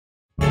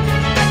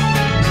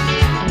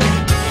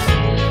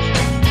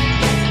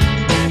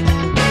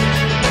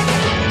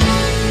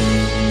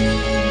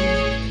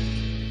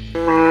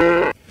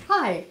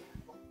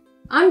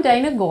I'm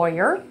Dana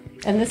Goyer,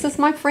 and this is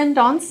my friend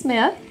Dawn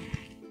Smith,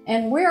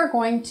 and we are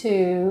going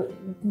to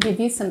give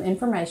you some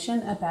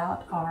information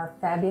about our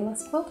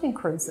fabulous quilting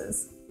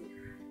cruises.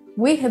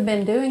 We have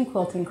been doing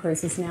quilting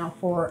cruises now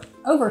for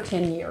over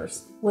 10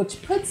 years,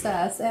 which puts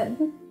us at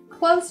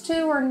close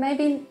to or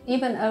maybe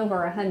even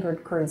over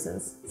 100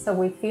 cruises. So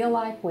we feel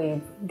like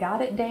we've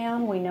got it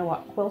down, we know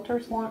what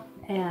quilters want,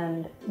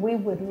 and we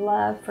would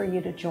love for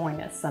you to join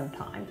us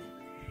sometime.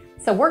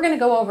 So we're going to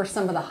go over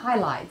some of the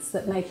highlights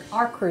that make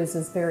our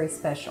cruises very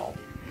special.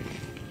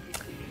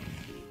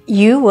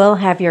 You will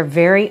have your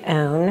very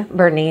own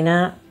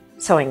Bernina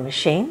sewing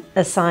machine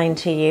assigned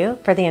to you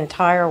for the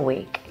entire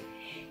week.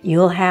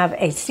 You'll have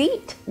a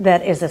seat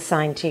that is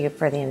assigned to you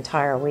for the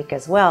entire week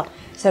as well.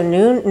 So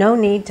no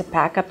need to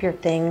pack up your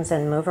things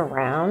and move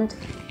around.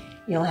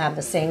 You'll have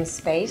the same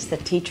space. The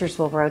teachers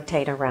will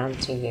rotate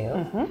around to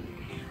you.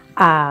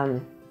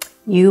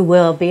 You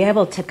will be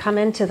able to come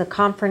into the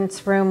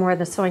conference room where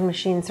the sewing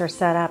machines are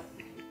set up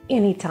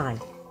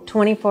anytime,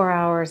 24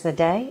 hours a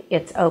day.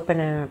 It's open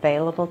and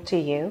available to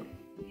you.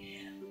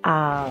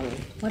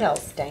 What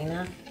else,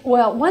 Dana?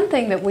 Well, one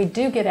thing that we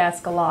do get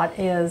asked a lot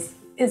is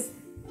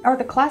are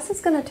the classes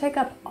going to take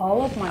up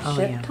all of my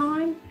shift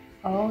time?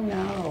 Oh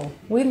no,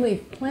 we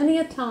leave plenty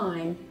of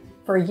time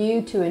for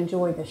you to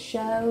enjoy the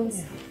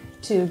shows,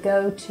 to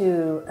go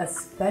to a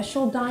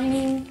special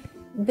dining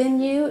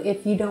venue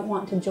if you don't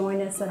want to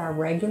join us at our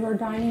regular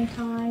dining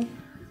time.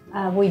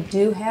 We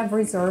do have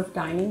reserved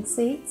dining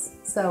seats,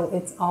 so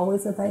it's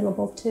always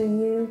available to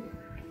you.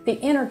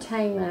 The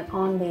entertainment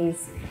on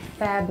these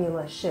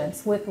fabulous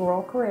ships with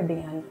Royal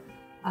Caribbean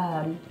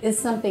is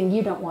something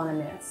you don't want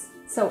to miss.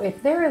 So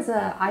if there is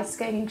an ice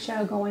skating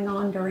show going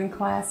on during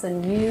class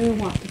and you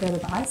want to go to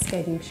the ice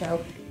skating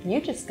show, you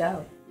just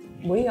go.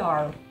 We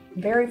are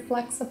very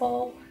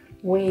flexible.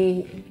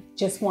 We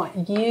just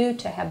want you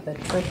to have the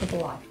trip of a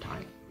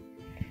lifetime.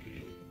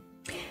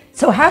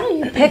 So how do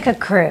you pick a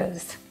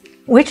cruise?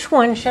 Which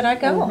one should I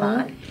go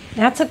on?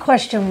 That's a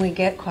question we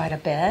get quite a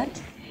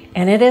bit,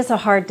 and it is a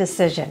hard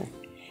decision.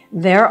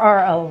 There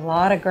are a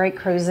lot of great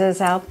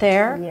cruises out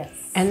there,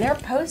 and they're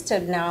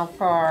posted now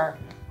for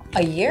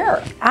a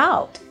year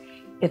out.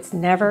 It's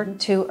never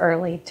too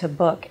early to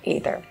book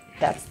either.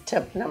 That's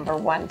tip number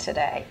one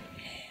today.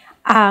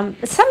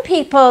 Some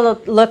people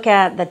look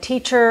at the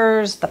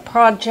teachers, the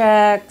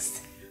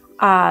projects.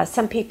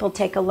 Some people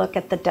take a look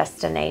at the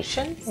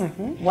destinations,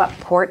 what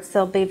ports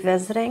they'll be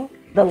visiting,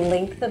 the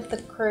length of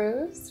the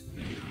cruise.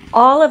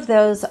 All of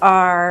those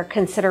are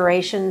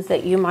considerations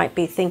that you might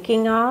be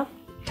thinking of,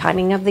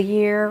 timing of the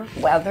year,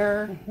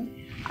 weather.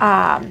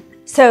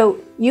 So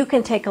you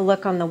can take a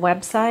look on the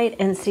website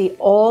and see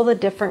all the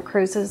different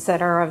cruises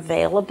that are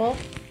available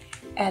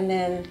and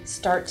then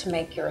start to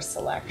make your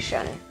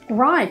selection.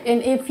 Right,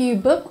 and if you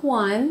book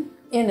one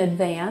in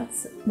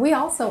advance, we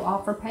also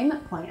offer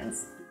payment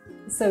plans.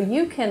 So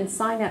you can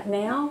sign up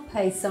now,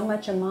 pay so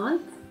much a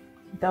month,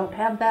 don't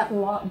have that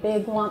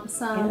big lump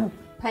sum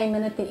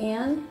payment at the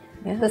end.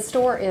 The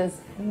store is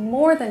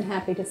more than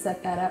happy to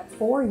set that up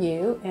for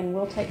you, and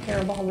we'll take care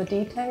of all the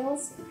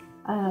details.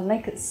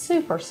 Make it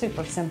super,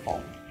 super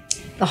simple.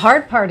 The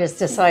hard part is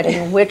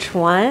deciding which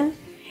one,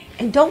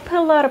 and don't put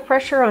a lot of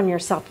pressure on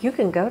yourself. You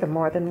can go to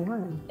more than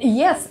one.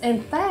 Yes,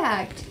 in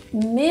fact,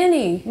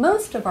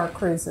 most of our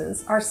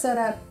cruises are set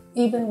up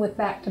even with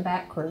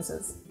back-to-back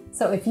cruises.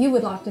 So if you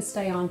would like to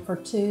stay on for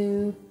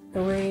 2,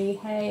 3,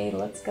 hey,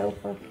 let's go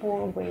for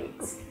 4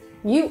 weeks,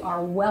 you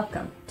are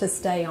welcome to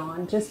stay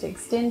on. Just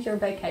extend your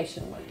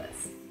vacation with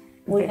us.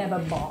 We have a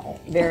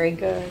ball. Very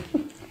good.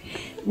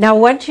 Now,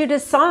 once you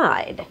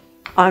decide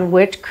on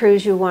which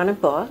cruise you want to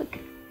book,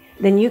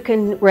 then you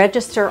can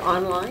register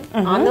online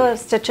on the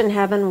Stitchin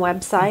Heaven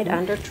website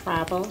under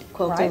Travel,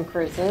 Quilting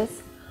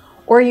Cruises,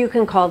 or you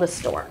can call the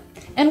store.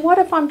 And what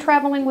if I'm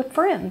traveling with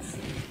friends?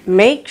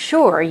 Make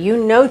sure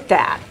you note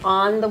that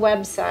on the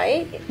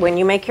website when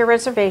you make your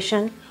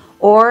reservation,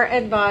 or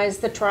advise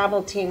the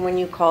travel team when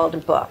you call to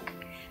book.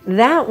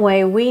 That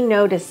way we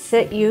know to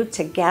sit you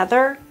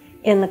together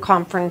in the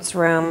conference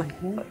room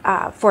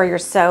for your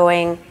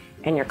sewing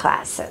and your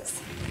classes.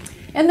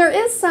 And there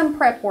is some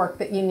prep work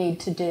that you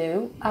need to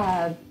do.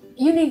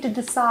 You need to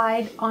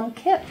decide on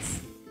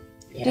kits.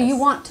 Do you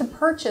want to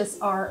purchase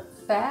our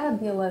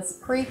fabulous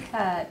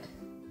pre-cut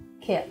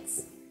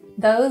kits?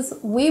 Those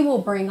we will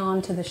bring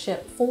onto the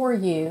ship for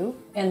you,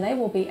 and they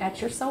will be at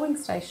your sewing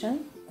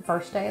station the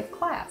first day of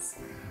class.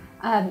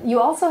 You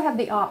also have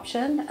the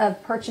option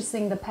of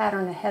purchasing the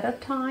pattern ahead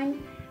of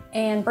time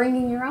and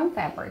bringing your own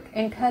fabric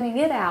and cutting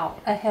it out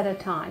ahead of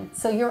time,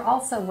 so you're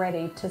also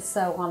ready to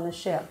sew on the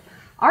ship.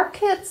 Our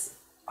kits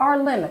are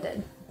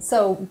limited,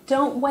 so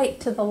don't wait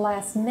to the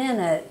last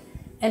minute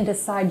and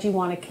decide you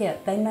want a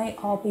kit. They may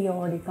all be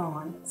already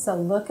gone. So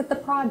look at the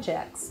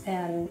projects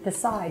and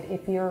decide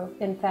if you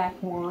in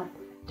fact want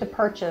to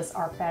purchase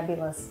our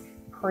fabulous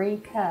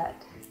pre-cut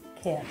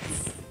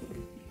kits.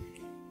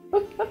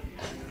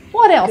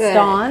 What else,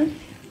 Dawn?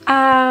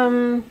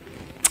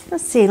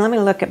 Let's see, let me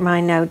look at my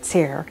notes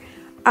here.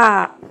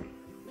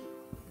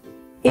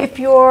 If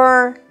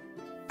you're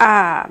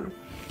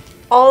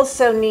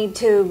also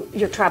need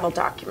your travel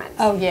documents.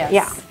 Oh, yes.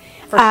 Yeah.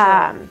 For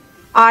sure.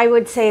 I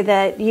would say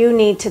that you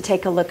need to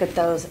take a look at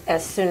those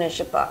as soon as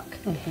you book.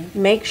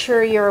 Make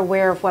sure you're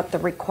aware of what the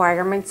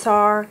requirements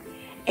are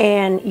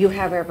and you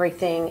have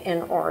everything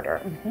in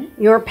order.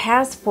 Your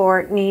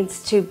passport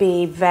needs to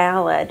be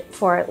valid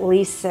for at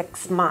least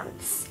 6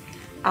 months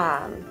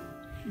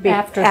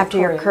after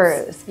your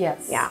cruise.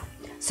 Yes. Yeah.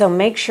 So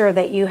make sure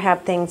that you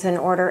have things in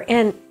order.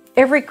 And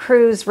every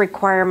cruise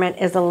requirement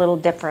is a little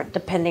different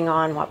depending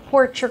on what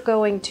port you're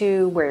going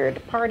to, where you're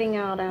departing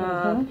out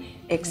of,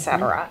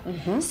 etc.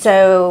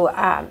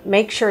 So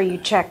make sure you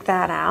check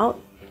that out.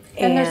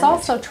 And there's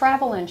also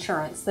travel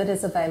insurance that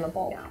is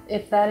available.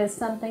 If that is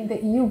something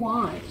that you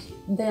want,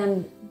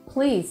 then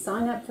please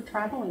sign up for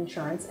travel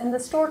insurance. And the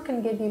store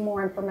can give you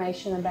more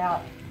information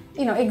about,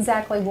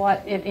 exactly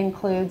what it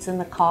includes and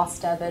the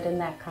cost of it and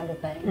that kind of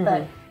thing.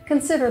 But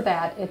consider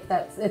that if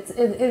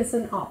it is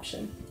an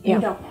option. You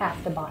don't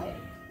have to buy it.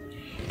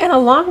 And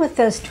along with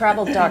those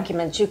travel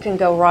documents, you can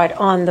go right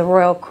on the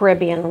Royal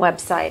Caribbean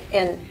website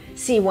and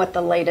see what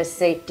the latest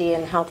safety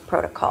and health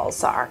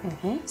protocols are.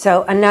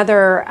 So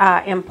another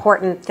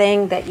important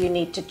thing that you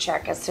need to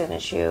check as soon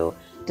as you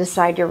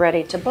decide you're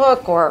ready to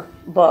book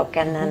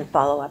and then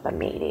follow up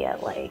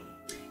immediately.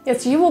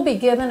 Yes, you will be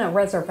given a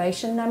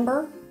reservation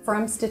number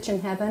from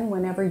Stitchin Heaven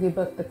whenever you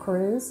book the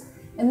cruise,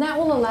 and that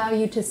will allow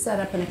you to set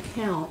up an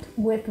account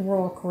with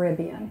Royal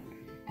Caribbean.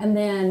 And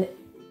then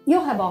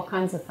you'll have all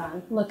kinds of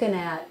fun looking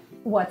at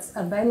what's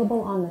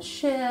available on the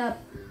ship.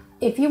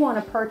 If you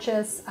want to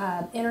purchase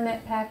an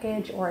internet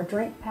package or a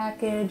drink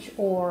package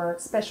or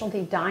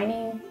specialty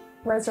dining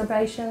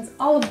reservations,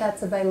 all of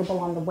that's available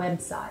on the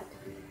website.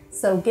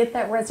 So get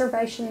that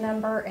reservation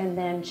number and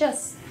then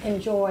just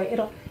enjoy.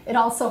 It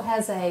also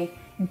has a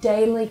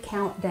daily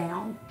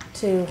countdown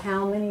to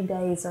how many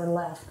days are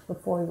left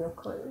before your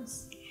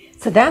cruise.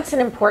 So that's an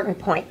important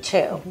point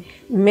too.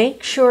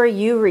 Make sure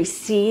you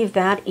receive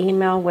that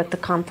email with the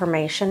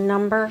confirmation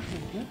number.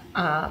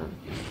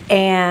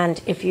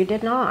 And if you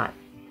did not,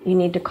 you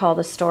need to call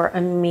the store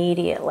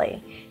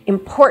immediately.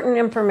 Important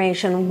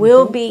information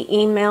will be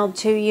emailed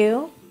to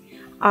you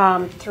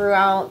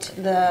throughout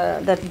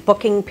the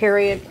booking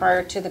period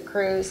prior to the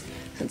cruise.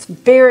 So it's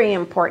very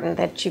important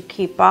that you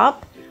keep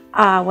up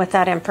with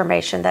that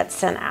information that's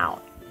sent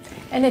out.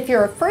 And if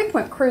you're a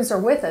frequent cruiser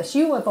with us,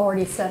 you have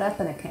already set up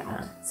an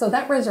account. So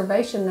that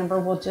reservation number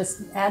will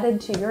just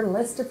added to your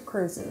list of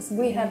cruises.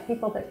 We have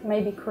people that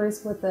maybe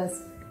cruise with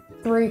us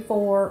 3,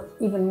 4,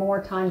 even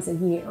more times a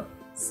year.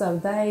 So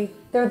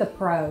they're the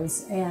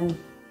pros, and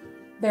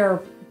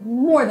they're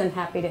more than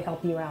happy to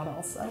help you out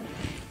also.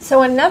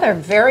 So another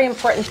very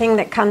important thing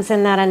that comes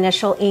in that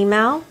initial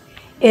email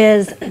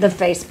is the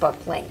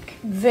Facebook link.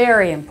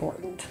 Very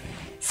important.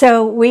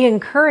 So we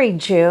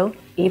encourage you,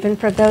 even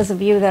for those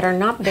of you that are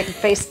not big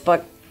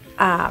Facebook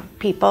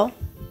people,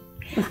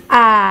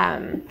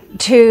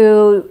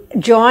 to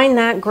join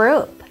that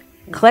group.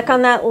 Click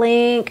on that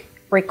link,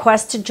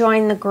 request to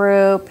join the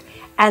group,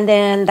 and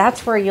then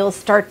that's where you'll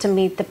start to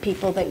meet the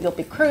people that you'll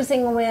be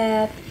cruising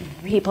with.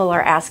 People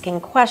are asking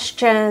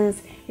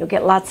questions. You'll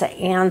get lots of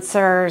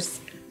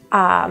answers,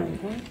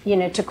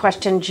 to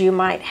questions you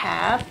might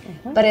have.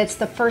 But it's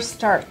the first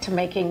start to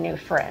making new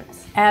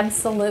friends.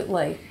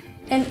 Absolutely.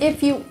 And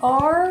if you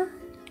are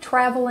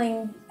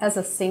traveling as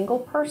a single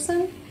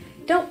person,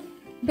 don't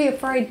be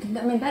afraid.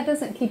 I mean, that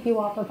doesn't keep you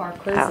off of our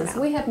cruises.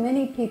 We have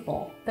many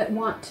people that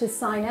want to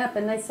sign up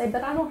and they say,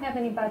 but I don't have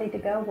anybody to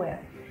go with.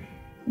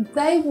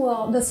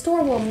 The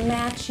store will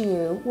match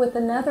you with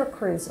another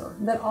cruiser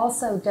that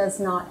also does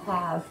not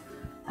have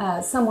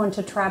someone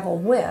to travel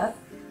with.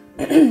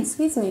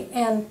 Excuse me.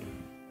 And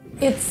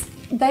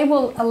they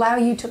will allow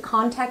you to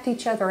contact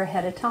each other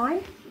ahead of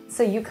time.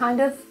 So you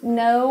kind of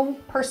know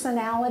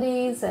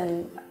personalities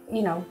and,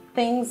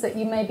 things that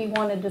you maybe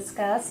want to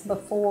discuss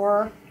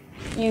before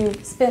you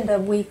spend a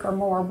week or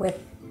more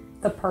with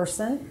the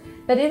person.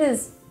 But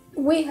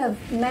we have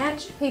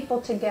matched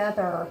people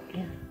together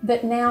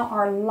that now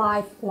are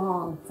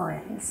lifelong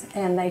friends,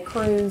 and they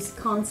cruise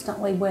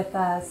constantly with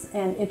us,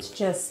 and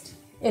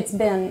it's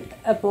been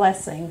a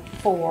blessing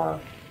for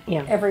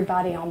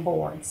everybody on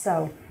board.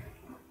 So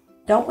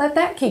don't let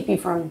that keep you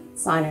from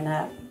signing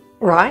up.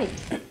 Right.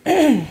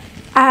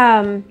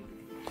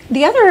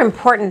 The other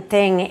important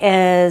thing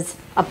is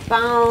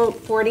about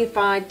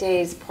 45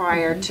 days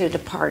prior to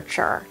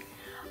departure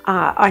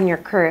on your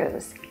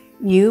cruise,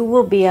 you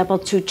will be able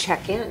to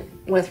check in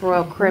with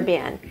Royal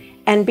Caribbean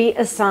and be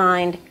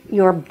assigned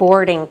your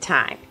boarding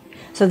time.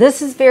 So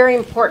this is very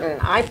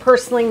important. I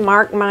personally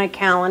mark my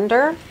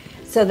calendar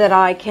so that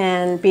I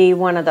can be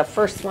one of the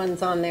first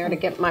ones on there to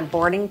get my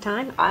boarding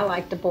time. I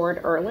like to board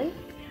early.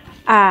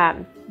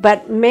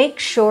 But make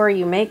sure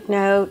you make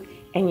note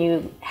and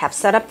you have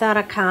set up that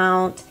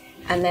account,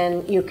 and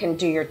then you can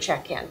do your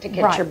check-in to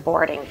get your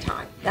boarding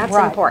time. That's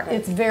important.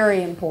 It's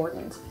very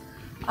important.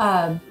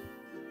 The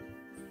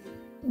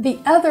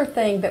other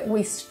thing that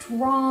we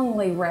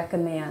strongly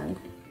recommend,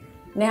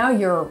 now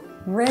you're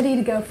ready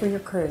to go for your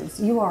cruise.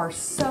 You are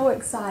so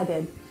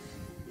excited.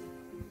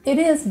 It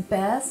is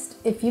best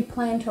if you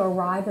plan to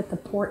arrive at the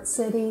port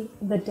city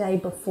the day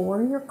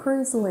before your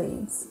cruise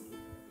leaves.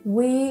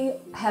 We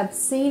have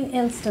seen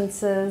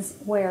instances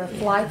where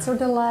flights are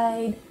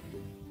delayed,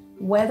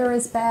 weather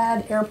is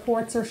bad,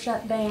 airports are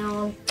shut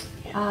down.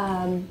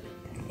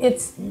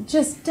 It's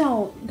just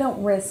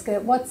don't risk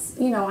it.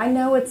 I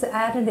know it's an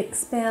added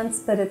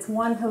expense, but it's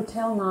one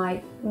hotel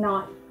night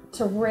not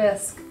to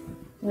risk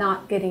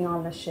not getting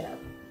on the ship.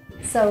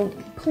 So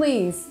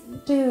please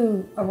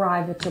do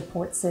arrive at your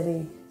port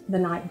city the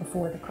night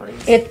before the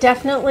cruise. It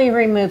definitely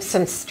removes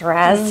some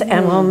stress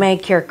and will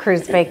make your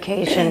cruise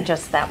vacation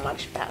just that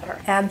much better.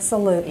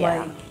 Absolutely.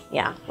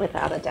 Yeah,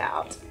 without a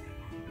doubt.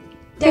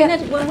 Dana,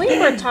 when we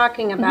were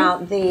talking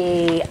about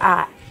the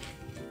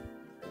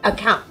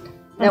account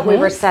that we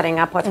were setting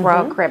up with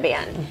Royal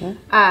Caribbean,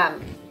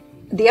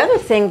 the other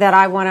thing that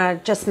I want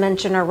to just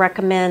mention or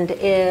recommend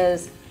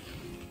is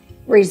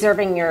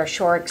reserving your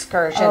shore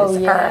excursions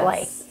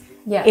early.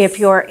 Yes. If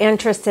you're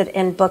interested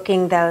in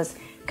booking those,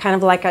 kind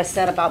of like I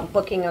said about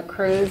booking a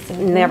cruise,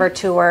 never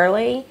too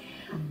early,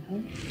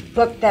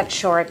 book that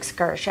shore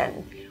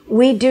excursion.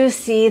 We do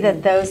see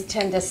that those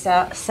tend to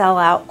sell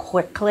out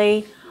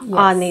quickly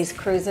on these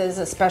cruises,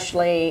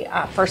 especially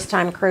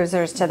first-time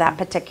cruisers to that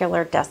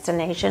particular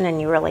destination, and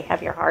you really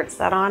have your heart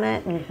set on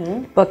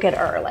it. Book it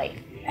early.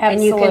 Absolutely.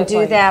 And you can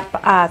do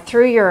that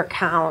through your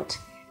account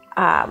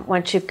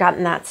once you've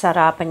gotten that set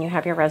up and you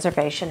have your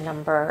reservation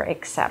number,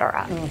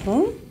 etc.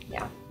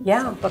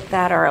 Yeah. So book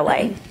that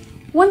early.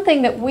 One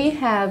thing that we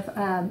have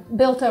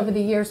built over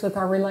the years with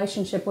our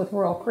relationship with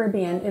Royal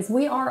Caribbean is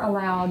we are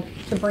allowed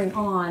to bring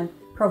on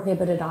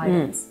prohibited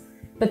items.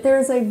 But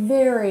there's a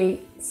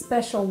very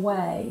special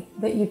way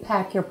that you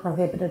pack your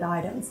prohibited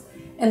items.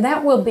 And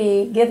that will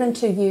be given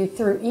to you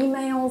through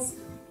emails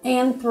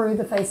and through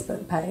the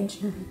Facebook page.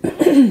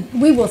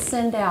 We will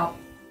send out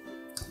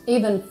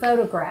even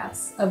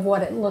photographs of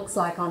what it looks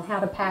like on how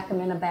to pack them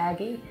in a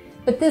baggie.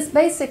 But this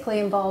basically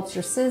involves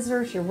your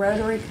scissors, your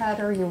rotary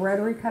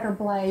cutter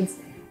blades,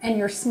 and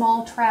your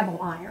small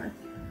travel iron.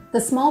 The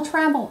small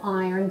travel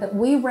iron that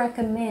we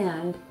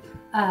recommend,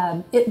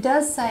 it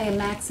does say a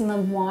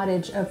maximum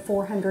wattage of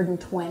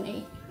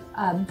 420.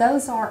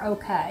 Those are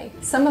okay.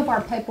 Some of our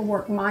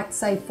paperwork might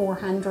say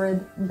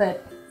 400,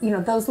 but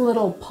those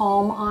little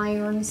palm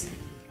irons,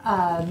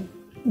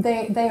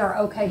 they are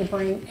okay to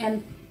bring.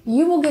 And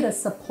you will get a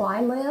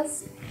supply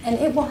list, and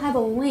it will have a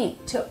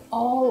link to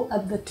all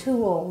of the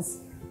tools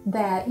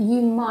that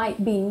you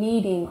might be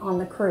needing on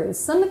the cruise.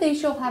 Some of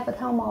these you'll have at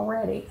home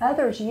already.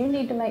 Others you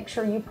need to make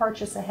sure you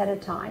purchase ahead of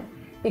time,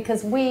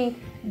 because we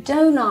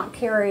do not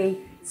carry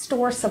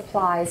store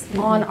supplies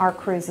on our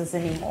cruises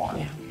anymore.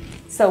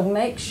 So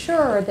make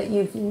sure that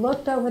you've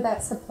looked over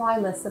that supply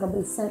list that'll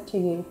be sent to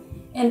you.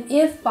 And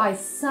if by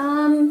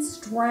some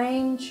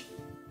strange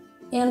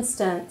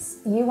instance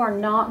you are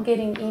not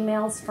getting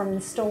emails from the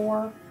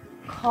store,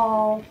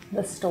 call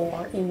the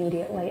store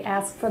immediately.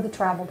 Ask for the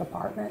travel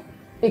department,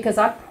 because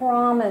I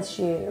promise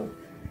you,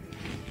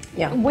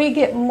 we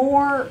get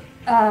more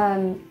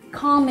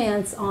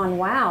comments on,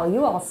 wow,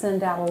 you all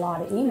send out a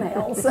lot of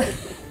emails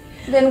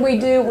than we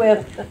do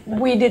with,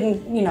 we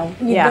didn't,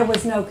 there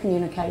was no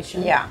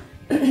communication.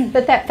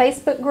 But that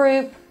Facebook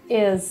group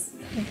is,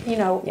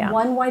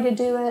 one way to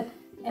do it,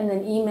 and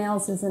then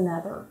emails is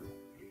another.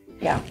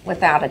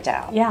 Without a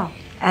doubt.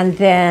 And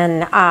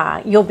then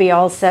you'll be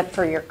all set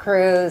for your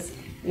cruise.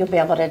 You'll be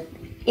able to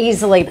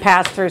easily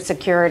pass through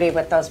security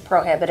with those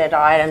prohibited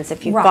items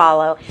if you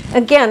follow.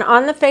 Again,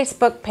 on the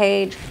Facebook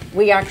page,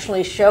 we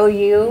actually show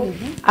you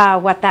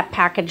what that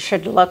package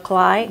should look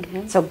like.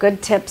 So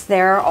good tips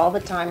there all the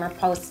time are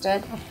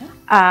posted.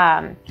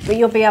 But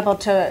you'll be able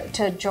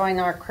to join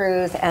our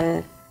cruise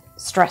and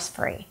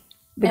stress-free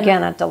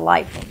begin a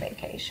delightful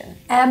vacation.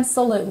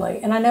 Absolutely.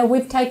 And I know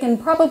we've taken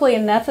probably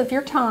enough of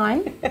your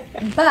time,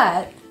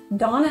 but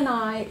Dawn and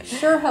I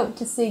sure hope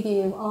to see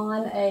you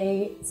on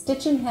a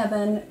Stitchin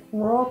Heaven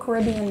Royal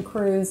Caribbean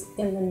cruise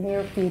in the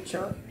near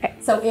future.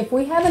 So if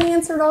we haven't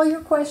answered all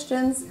your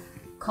questions,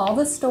 call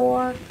the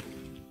store,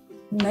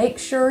 make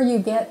sure you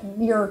get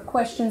your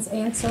questions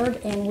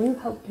answered, and we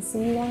hope to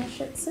see you on the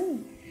ship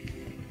soon.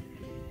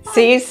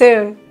 See you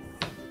soon.